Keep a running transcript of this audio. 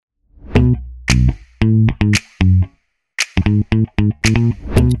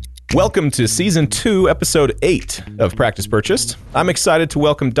Welcome to Season 2, Episode 8 of Practice Purchased. I'm excited to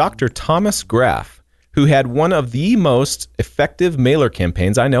welcome Dr. Thomas Graf, who had one of the most effective mailer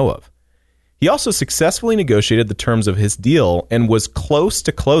campaigns I know of. He also successfully negotiated the terms of his deal and was close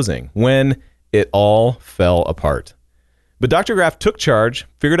to closing when it all fell apart. But Dr. Graf took charge,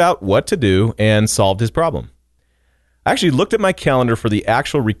 figured out what to do, and solved his problem. I actually looked at my calendar for the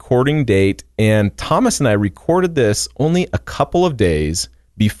actual recording date, and Thomas and I recorded this only a couple of days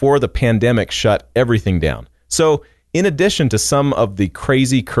before the pandemic shut everything down. So, in addition to some of the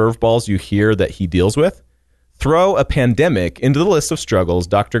crazy curveballs you hear that he deals with, throw a pandemic into the list of struggles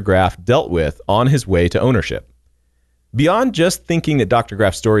Dr. Graf dealt with on his way to ownership. Beyond just thinking that Dr.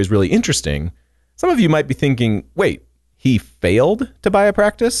 Graf's story is really interesting, some of you might be thinking, wait, he failed to buy a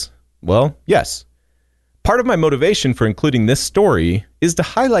practice? Well, yes. Part of my motivation for including this story is to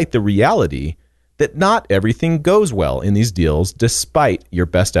highlight the reality that not everything goes well in these deals despite your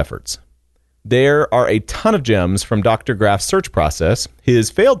best efforts. There are a ton of gems from Dr. Graf's search process,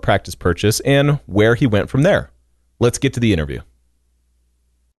 his failed practice purchase, and where he went from there. Let's get to the interview.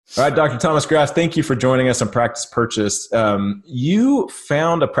 All right, Dr. Thomas Graf, thank you for joining us on Practice Purchase. You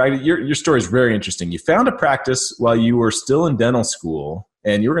found a practice. Your story is very interesting. You found a practice while you were still in dental school,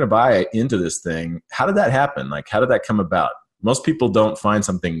 and you were going to buy into this thing. How did that happen? How did that come about? Most people don't find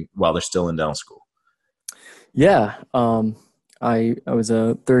something while they're still in dental school. Yeah, I was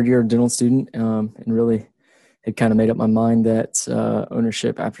a third-year dental student and really had kind of made up my mind that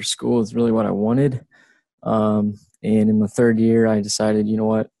ownership after school is really what I wanted. And in the third year, I decided, you know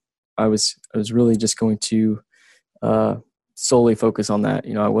what, I was really just going to solely focus on that.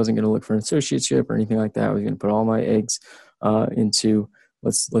 I wasn't going to look for an associateship or anything like that. I was going to put all my eggs into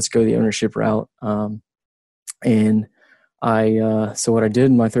let's go the ownership route. And so what I did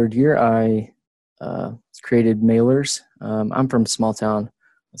in my third year, I created mailers. I'm from small town,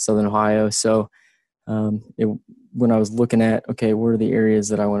 Southern Ohio. So when I was looking at, okay, where are the areas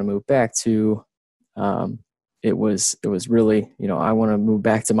that I want to move back to? It was really, I want to move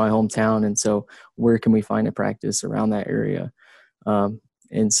back to my hometown. And so where can we find a practice around that area?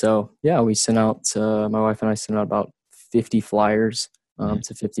 And so, we sent out, my wife and I sent out about 50 flyers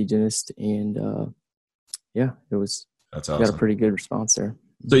to 50 dentists. And that's awesome. Got a pretty good response there.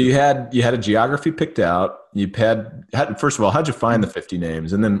 So you had a geography picked out. You had first of all, how'd you find the 50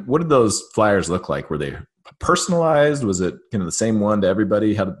 names? And then what did those flyers look like? Were they personalized? Was it kind of the same one to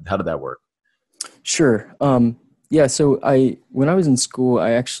everybody? How did that work? Sure. So when I was in school,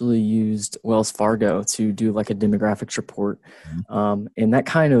 I actually used Wells Fargo to do like a demographics report. Mm-hmm. And that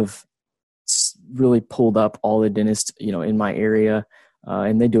kind of really pulled up all the dentists, in my area,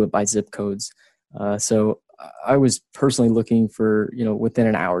 and they do it by zip codes. So I was personally looking for, within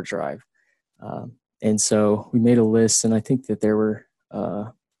an hour drive. And so we made a list, and I think that there were,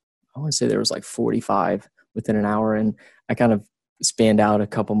 I want to say there was like 45 within an hour. And I kind of spanned out a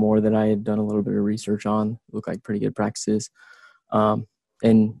couple more that I had done a little bit of research on, looked like pretty good practices. So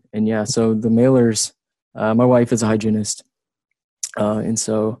the mailers, my wife is a hygienist. And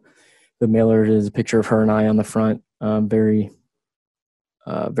so the mailer is a picture of her and I on the front, very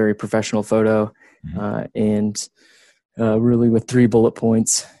professional photo. Really with 3 bullet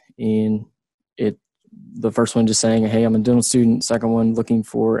points, and the first one just saying, hey, I'm a dental student. Second one, looking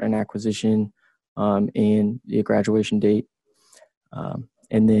for an acquisition, and the graduation date.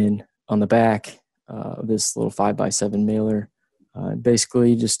 And then on the back, this little 5x7 mailer,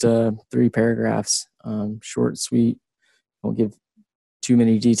 basically just 3 paragraphs, short, sweet. Won't give too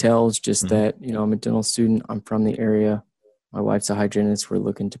many details, just that, I'm a dental student. I'm from the area. My wife's a hygienist. We're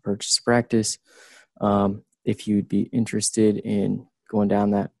looking to purchase a practice. If you'd be interested in going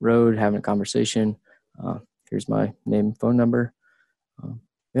down that road, having a conversation, here's my name and phone number.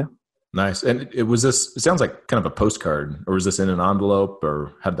 Nice. And it sounds like kind of a postcard, or was this in an envelope,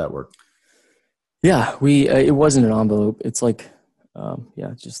 or how did that work? Yeah, it wasn't an envelope. It's like,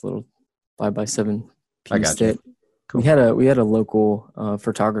 just a little 5x7 piece. I got you. Cool. We had a local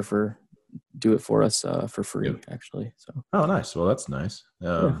photographer do it for us for free, actually. So. Oh, nice. Well, that's nice.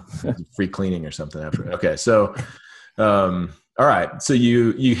 Free cleaning or something after. Okay. So, all right. So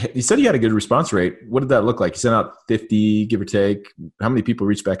you said you had a good response rate. What did that look like? You sent out 50, give or take. How many people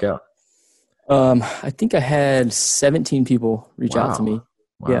reached back out? I think I had 17 people reach out to me.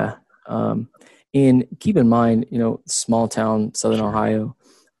 Wow. Yeah. And keep in mind, small town, Southern Ohio,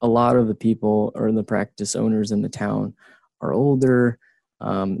 a lot of the people or the practice owners in the town are older.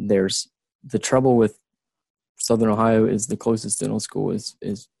 There's the trouble with Southern Ohio is the closest dental school is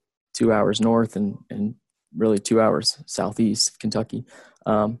 2 hours north and really 2 hours southeast of Kentucky.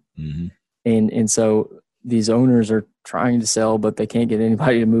 And so these owners are trying to sell, but they can't get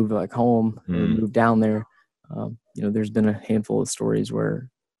anybody to move like home or Mm. move down there. There's been a handful of stories where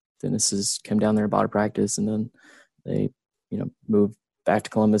dentists came down there and bought a practice, and then they, moved back to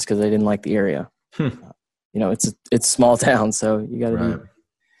Columbus because they didn't like the area. It's a small town, so you got to Right.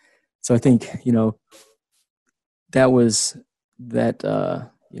 So I think,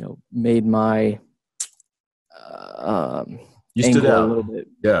 made my You stood angle out a little bit.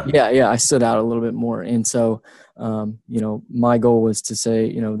 Yeah. Yeah, I stood out a little bit more. And so, my goal was to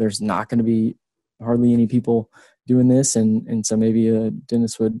say, there's not going to be hardly any people doing this. And so maybe a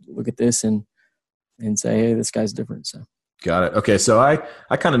dentist would look at this and say, hey, this guy's different. So. Got it. Okay. So I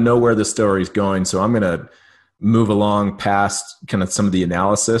kind of know where the story is going. So I'm going to move along past kind of some of the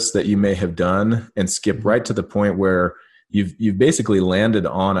analysis that you may have done and skip right to the point where you've basically landed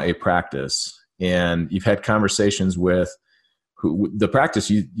on a practice and you've had conversations with the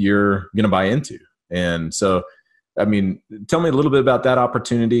practice you're going to buy into. And so, I mean, tell me a little bit about that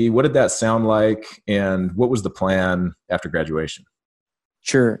opportunity. What did that sound like? And what was the plan after graduation?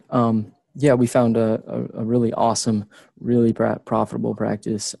 Sure. Yeah, we found a really awesome, really profitable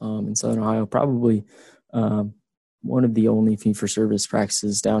practice in Southern Ohio, probably one of the only fee-for-service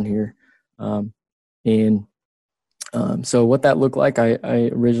practices down here. So what that looked like, I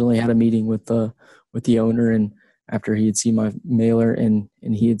originally had a meeting with the owner, and after he had seen my mailer, and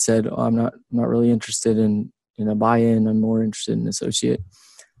he had said, oh, I'm not really interested in a buy-in. I'm more interested in an associate.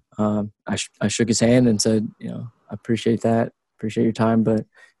 I shook his hand and said, I appreciate that. Appreciate your time, but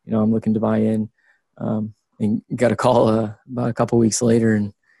I'm looking to buy in. And got a call about a couple weeks later,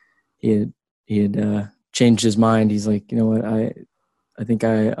 and he had changed his mind. He's like, you know what, I think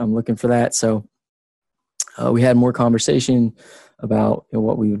I'm looking for that. So we had more conversation about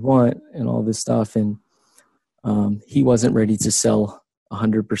what we would want and all this stuff, and he wasn't ready to sell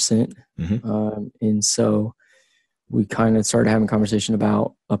 100%. And so we kind of started having a conversation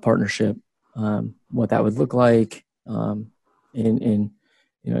about a partnership, what that would look like. And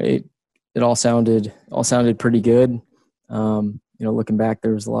it all sounded pretty good. Looking back,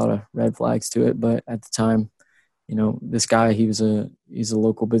 there was a lot of red flags to it, but at the time, this guy, he's a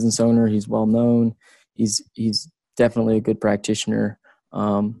local business owner. He's well known. He's definitely a good practitioner.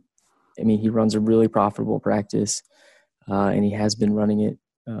 He runs a really profitable practice, and he has been running it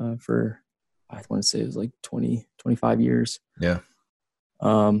for, I want to say it was like 20, 25 years. Yeah.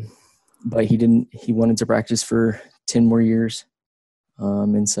 But he wanted to practice for 10 more years.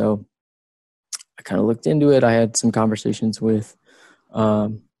 And so I kind of looked into it. I had some conversations with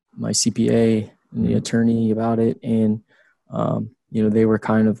my CPA and the attorney about it. And, they were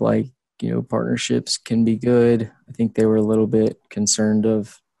kind of like, partnerships can be good. I think they were a little bit concerned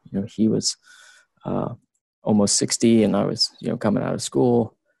of, he was almost 60 and I was, coming out of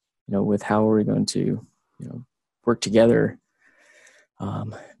school, with how are we going to, work together.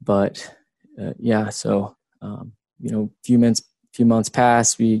 So, few months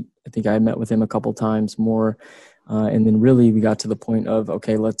passed. I think I met with him a couple times more. And then really we got to the point of,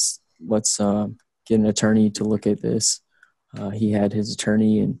 okay, let's get an attorney to look at this. He had his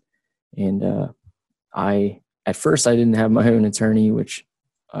attorney and at first I didn't have my own attorney, which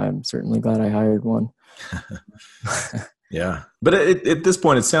I'm certainly glad I hired one. Yeah. But at this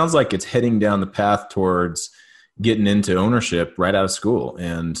point, it sounds like it's heading down the path towards getting into ownership right out of school.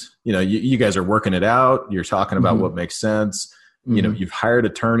 And, you guys are working it out. You're talking about what makes sense. You've hired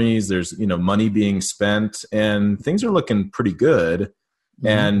attorneys. There's, money being spent and things are looking pretty good.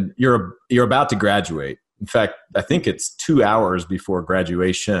 And you're about to graduate. In fact, I think it's 2 hours before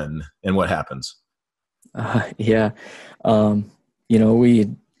graduation. And what happens? Yeah.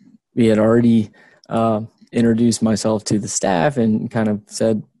 We had already introduced myself to the staff and kind of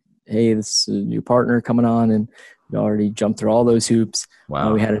said, hey, this is a new partner coming on. And we already jumped through all those hoops.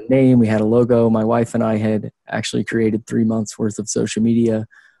 Wow. We had a name, we had a logo. My wife and I had actually created 3 months worth of social media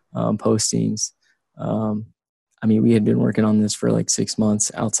postings. We had been working on this for like 6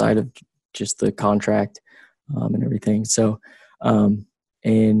 months outside of just the contract and everything. So, and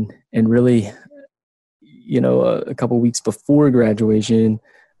really, a couple of weeks before graduation,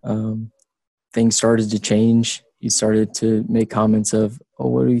 things started to change. He started to make comments of, oh,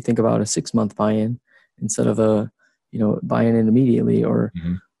 what do you think about a 6-month buy-in instead of buying in immediately, or,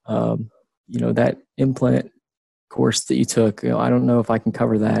 that implant course that you took, I don't know if I can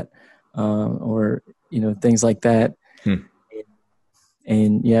cover that, or, things like that.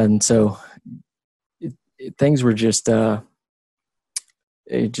 And so things were just, were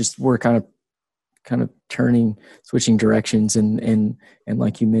kind of switching directions. And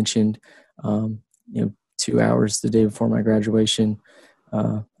like you mentioned, 2 hours the day before my graduation,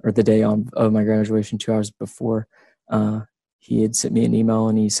 or the day of my graduation, 2 hours before, he had sent me an email,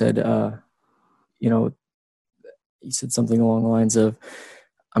 and he said, he said something along the lines of,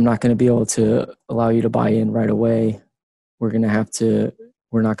 I'm not going to be able to allow you to buy in right away. We're not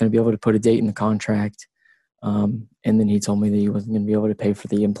going to be able to put a date in the contract. And then he told me that he wasn't going to be able to pay for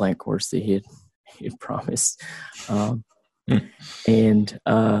the implant course that he had promised. And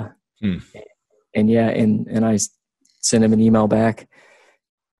I sent him an email back,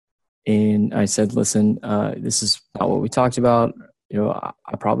 and I said, listen, this is not what we talked about.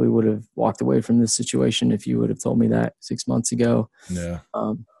 I probably would have walked away from this situation if you would have told me that 6 months ago. Yeah.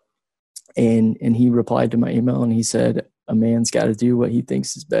 And he replied to my email, and he said, a man's got to do what he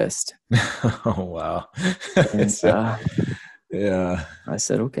thinks is best. Oh, wow. And, yeah. I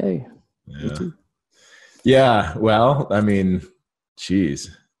said, okay. Yeah. Yeah. Well, I mean,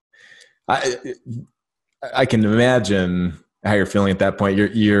 geez, I can imagine how you're feeling at that point.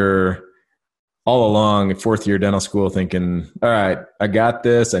 You're all along fourth year dental school thinking, all right, I got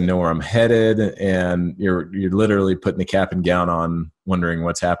this. I know where I'm headed. And you're literally putting the cap and gown on, wondering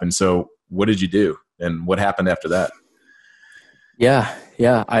what's happened. So what did you do? And what happened after that? Yeah.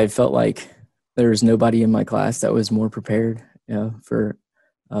 I felt like there was nobody in my class that was more prepared, for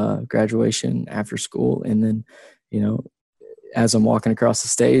graduation after school. And then, as I'm walking across the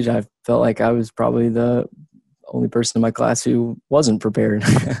stage, I felt like I was probably the only person in my class who wasn't prepared.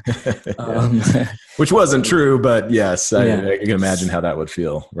 Which wasn't true, but yes, I can imagine how that would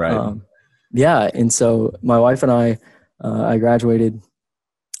feel. Right. And so my wife and I graduated,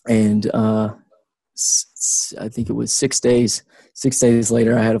 and I think it was 6 days. 6 days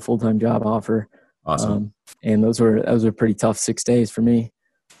later, I had a full-time job offer. Awesome. And those were pretty tough 6 days for me.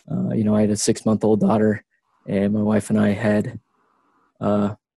 I had a 6-month-old daughter, and my wife and I had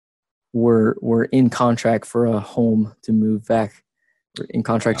were in contract for a home to move back. We're in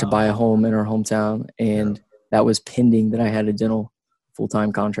contract to buy a home in our hometown, and that was pending that I had a dental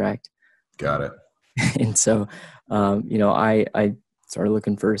full-time contract. Got it. And so, I started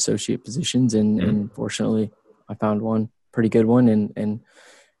looking for associate positions, and fortunately, I found one pretty good one, and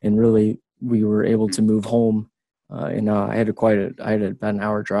really we were able to move home. And I had about an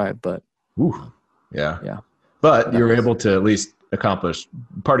hour drive, but yeah. But you were able to at least accomplish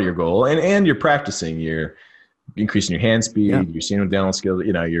part of your goal, and you're practicing. You're increasing your hand speed. Yeah. You're seeing dental skills.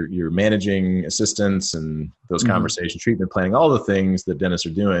 You're managing assistants and those conversations, treatment planning, all the things that dentists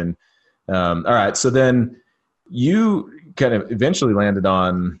are doing. All right. So then you kind of eventually landed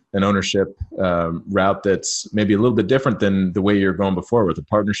on an ownership route that's maybe a little bit different than the way you're going before, with a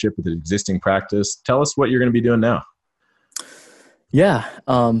partnership with an existing practice. Tell us what you're going to be doing now. Yeah.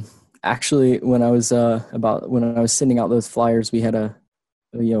 Actually, when I was sending out those flyers, we had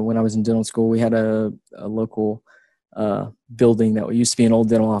when I was in dental school, we had a local building that used to be an old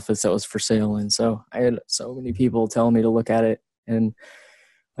dental office that was for sale. And so I had so many people telling me to look at it. And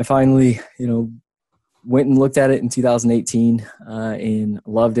I finally, went and looked at it in 2018 and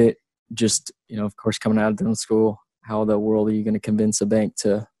loved it. Just, of course, coming out of dental school, how the world are you going to convince a bank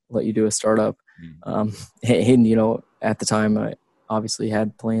to let you do a startup? And, at the time, I obviously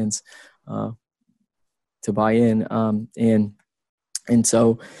had plans to buy in. And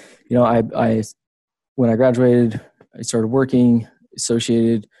so, I when I graduated, I started working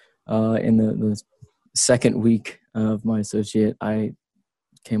associated. In the second week of my associate, I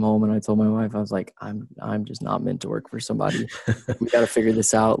came home and I told my wife, I was like, I'm just not meant to work for somebody. We got to figure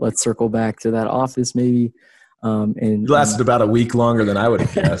this out. Let's circle back to that office maybe. And it lasted about a week longer than I would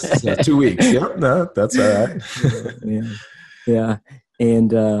have guessed. 2 weeks. Yep. No, that's all right. Yeah.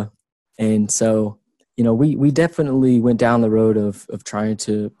 And so, we definitely went down the road of trying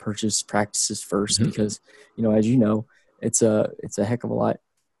to purchase practices first, because, as you know, it's a heck of a lot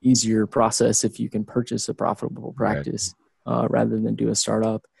easier process if you can purchase a profitable practice. Right. Rather than do a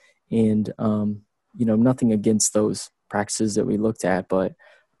startup. And, nothing against those practices that we looked at, but,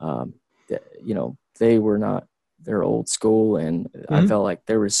 they were not, they're old school. And I felt like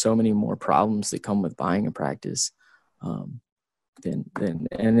there was so many more problems that come with buying a practice. And I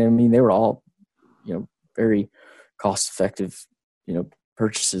mean, they were all, very cost effective,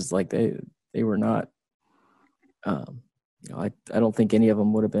 purchases. Like they were not, I don't think any of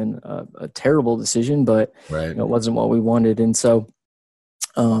them would have been a terrible decision, but right. It wasn't what we wanted. And so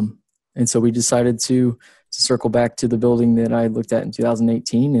we decided to circle back to the building that I looked at in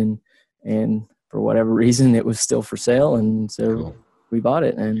 2018, and for whatever reason, it was still for sale. And so we bought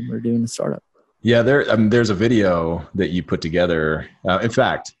it, and we're doing the startup. Yeah, there's a video that you put together. In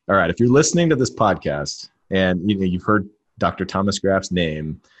fact, all right, if you're listening to this podcast and you've heard Dr. Thomas Graf's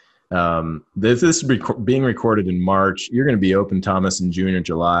name, this is being recorded in March. You're going to be open, Thomas, in June or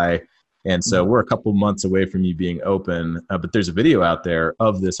July. And so we're a couple months away from you being open, but there's a video out there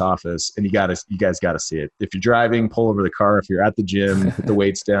of this office, and you guys got to see it. If you're driving, pull over the car. If you're at the gym, put the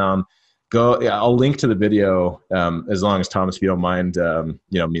weights down. Go. Yeah, I'll link to the video as long as Thomas, if you don't mind,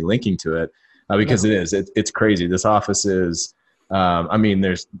 me linking to it, because it's crazy. This office is.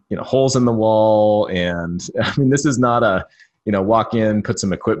 There's holes in the wall, and this is not a walk in, put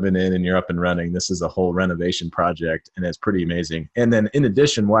some equipment in, and you're up and running. This is a whole renovation project, and it's pretty amazing. And then in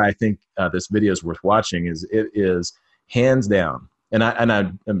addition, why I think this video is worth watching is it is hands down, and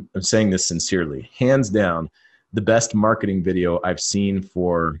I'm saying this sincerely, hands down, the best marketing video I've seen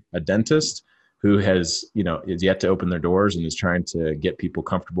for a dentist who has, is yet to open their doors and is trying to get people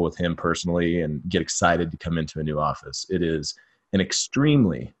comfortable with him personally and get excited to come into a new office. It is an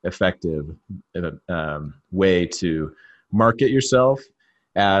extremely effective way to market yourself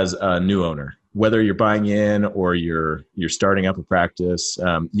as a new owner. Whether you're buying in or you're starting up a practice,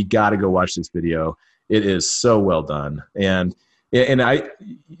 you got to go watch this video. It is so well done. And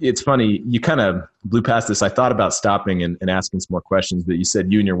it's funny, you kind of blew past this. I thought about stopping and asking some more questions, but you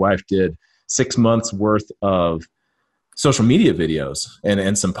said you and your wife did 6 months worth of social media videos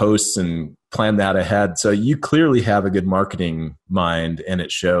and some posts and plan that ahead. So you clearly have a good marketing mind, and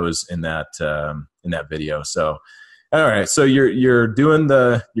it shows in that video. So, all right. So you're going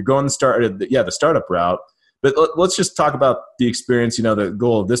the startup route, but let's just talk about the experience. The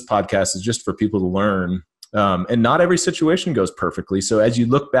goal of this podcast is just for people to learn, and not every situation goes perfectly. So as you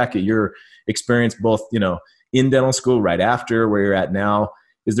look back at your experience, both, in dental school, right after where you're at now,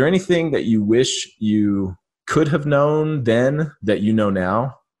 is there anything that you wish you could have known then that you know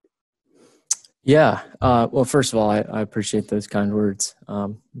now? Yeah. Well, first of all, I appreciate those kind words.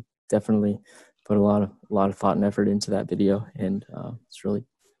 Definitely put a lot of thought and effort into that video, and it's really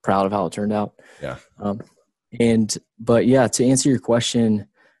proud of how it turned out. Yeah. But yeah, to answer your question,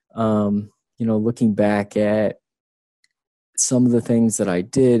 looking back at some of the things that I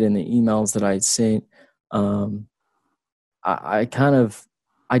did and the emails that I sent,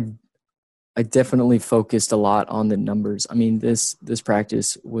 I definitely focused a lot on the numbers. This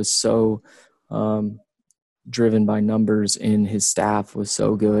practice was so driven by numbers, and his staff was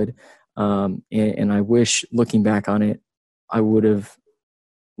so good. And I wish, looking back on it, I would have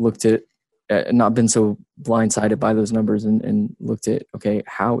looked at, not been so blindsided by those numbers, and looked at, okay,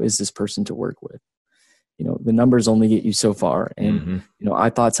 how is this person to work with? The numbers only get you so far. And, I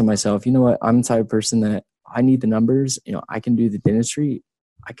thought to myself, you know what, I'm the type of person that I need the numbers. I can do the dentistry,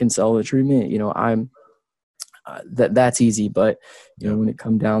 I can sell the treatment, I'm that's easy. But, when it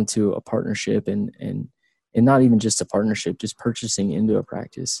come down to a partnership and not even just a partnership, just purchasing into a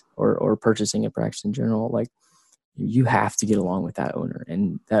practice or purchasing a practice in general, like, you have to get along with that owner,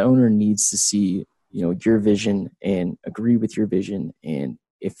 and that owner needs to see, your vision and agree with your vision. And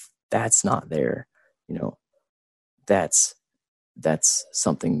if that's not there, that's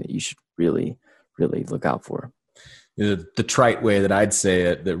something that you should really, really look out for. The trite way that I'd say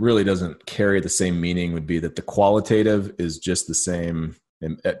it that really doesn't carry the same meaning would be that the qualitative is just the same,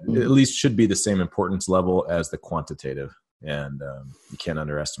 at least should be the same importance level as the quantitative. And you can't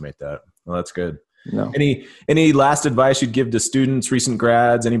underestimate that. Well, that's good. No. Any last advice you'd give to students, recent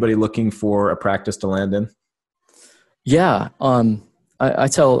grads, anybody looking for a practice to land in? Yeah. I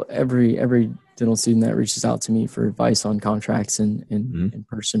tell every dental student that reaches out to me for advice on contracts and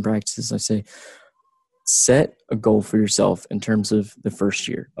in-person practices, I say, set a goal for yourself in terms of the first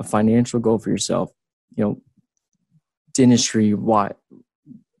year, a financial goal for yourself, dentistry wise,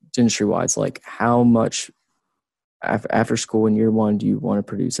 like how much after school in year one do you want to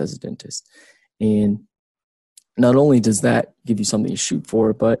produce as a dentist? And not only does that give you something to shoot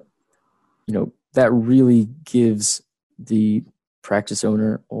for, but, that really gives the practice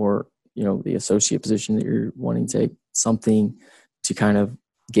owner or, the associate position that you're wanting to take something to kind of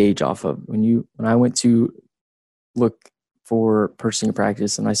gauge off of. When I went to look for purchasing a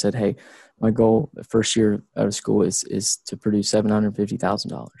practice, and I said, hey, my goal the first year out of school is to produce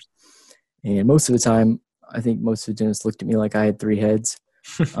 $750,000. And most of the time, I think most of the dentists looked at me like I had three heads.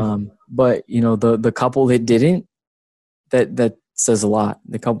 But the couple that didn't, that says a lot.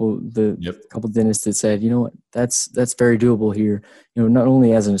 The couple dentists that said, that's very doable here. Not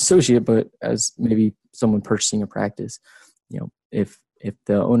only as an associate, but as maybe someone purchasing a practice. If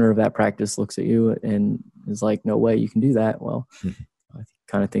the owner of that practice looks at you and is like, no way you can do that, well, I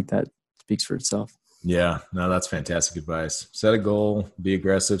kind of think that speaks for itself. Yeah, no, that's fantastic advice. Set a goal, be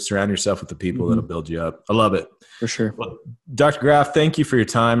aggressive, surround yourself with the people that'll build you up. I love it. For sure. Well, Dr. Graf, thank you for your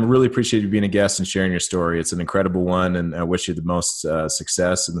time. Really appreciate you being a guest and sharing your story. It's an incredible one, and I wish you the most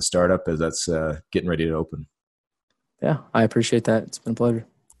success in the startup as that's getting ready to open. Yeah, I appreciate that. It's been a pleasure.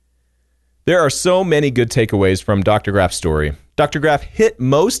 There are so many good takeaways from Dr. Graf's story. Dr. Graf hit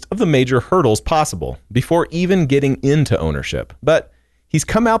most of the major hurdles possible before even getting into ownership, but he's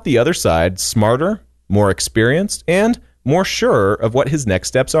come out the other side smarter, more experienced, and more sure of what his next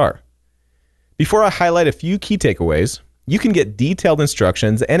steps are. Before I highlight a few key takeaways, you can get detailed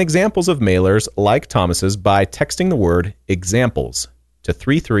instructions and examples of mailers like Thomas's by texting the word examples to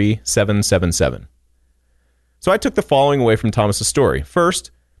 33777. So I took the following away from Thomas's story. First,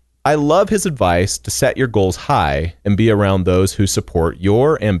 I love his advice to set your goals high and be around those who support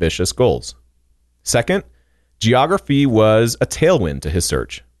your ambitious goals. Second, geography was a tailwind to his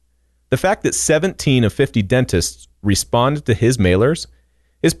search. The fact that 17 of 50 dentists responded to his mailers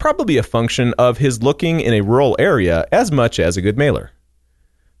is probably a function of his looking in a rural area as much as a good mailer.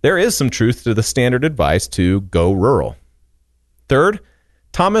 There is some truth to the standard advice to go rural. Third,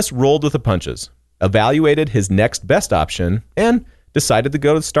 Thomas rolled with the punches, evaluated his next best option, and decided to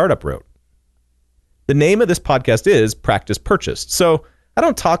go the startup route. The name of this podcast is Practice Purchased, so I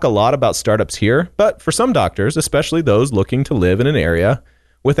don't talk a lot about startups here, but for some doctors, especially those looking to live in an area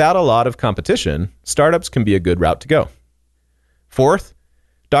without a lot of competition, startups can be a good route to go. Fourth,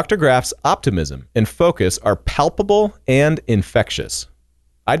 Dr. Graf's optimism and focus are palpable and infectious.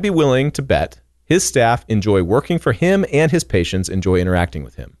 I'd be willing to bet his staff enjoy working for him and his patients enjoy interacting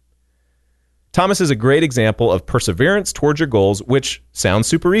with him. Thomas is a great example of perseverance towards your goals, which sounds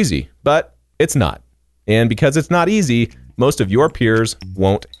super easy, but it's not. And because it's not easy, most of your peers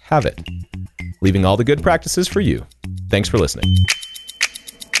won't have it. Leaving all the good practices for you. Thanks for listening.